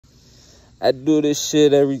I do this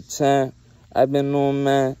shit every time. I've been on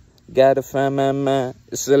mine. Gotta find my mind.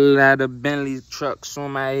 It's a lot of Bentley trucks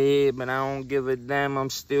on my head, but I don't give a damn. I'm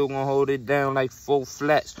still gonna hold it down like 4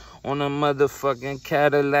 flats on a motherfucking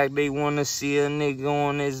Cadillac. They wanna see a nigga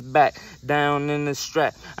on his back, down in the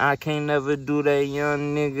strap. I can't never do that,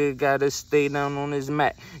 young nigga. Gotta stay down on his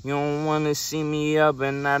mat. You don't wanna see me up,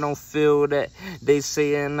 and I don't feel that. They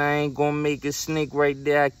saying I ain't gonna make a snake right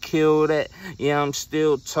there. I kill that. Yeah, I'm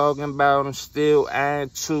still talking about. I'm still eyeing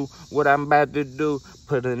to what I'm about to do.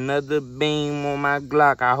 Put another beam on my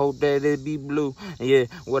Glock. I hope that it be blue. Yeah,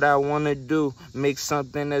 what I wanna do, make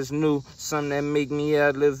something that's new, something that make me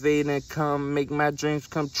elevate and come, make my dreams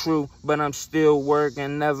come true. But I'm still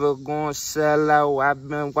working, never gonna sell out. I've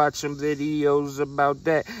been watching videos about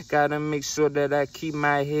that. Gotta make sure that I keep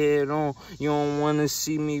my head on. You don't wanna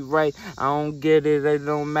see me right, I don't get it, it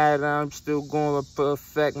don't matter. I'm still gonna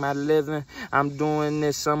perfect my living. I'm doing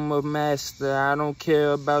this, I'm a master. I don't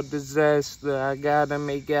care about disaster. I gotta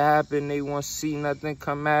make it happen. They won't see nothing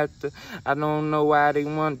come after. I don't know why they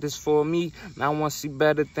want this for me. I want to see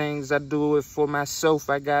better things. I do it for myself.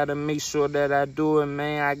 I gotta make sure that I do it,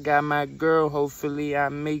 man. I got my girl. Hopefully I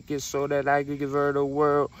make it so that I can give her the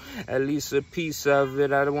world, at least a piece of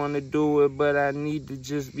it. I don't want to do it, but I need to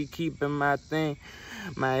just be keeping my thing,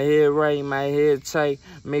 my head right, my head tight.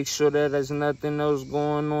 Make sure that there's nothing else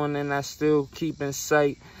going on, and I still keep in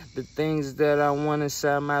sight the things that I want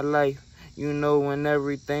inside my life. You know, when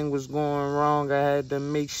everything was going wrong, I had to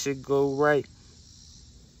make shit go right.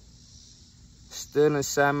 Still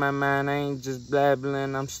inside my mind, I ain't just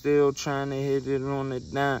blabbling. I'm still trying to hit it on the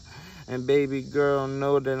dime. And baby girl,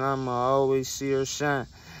 know that I'ma always see her shine.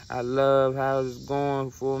 I love how it's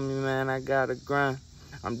going for me, man. I gotta grind.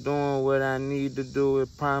 I'm doing what I need to do. I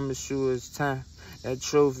promise you it's time. That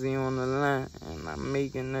trophy on the line, and I'm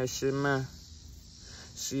making that shit mine.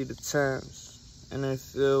 See the times.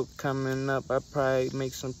 NFL coming up, I probably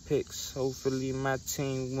make some picks. Hopefully my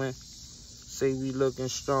team win. Say we looking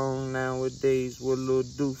strong nowadays with Lil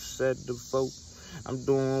Deuce at the vote. I'm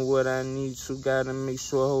doing what I need to, gotta make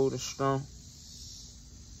sure I hold it strong.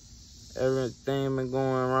 Everything been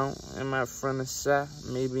going wrong in my front and side.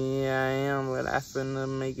 Maybe here I am, but I finna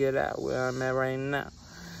make it out where I'm at right now.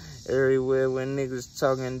 Everywhere where niggas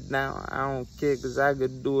talking down, I don't care, cause I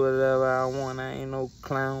could do whatever I want. I ain't no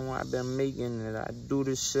clown, I been making it. I do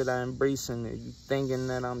this shit, I embracing it. You thinking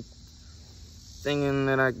that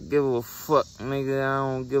I give a fuck, nigga? I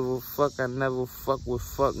don't give a fuck. I never fuck with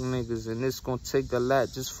fuck niggas, and it's gonna take a lot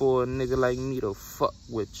just for a nigga like me to fuck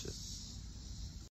with you.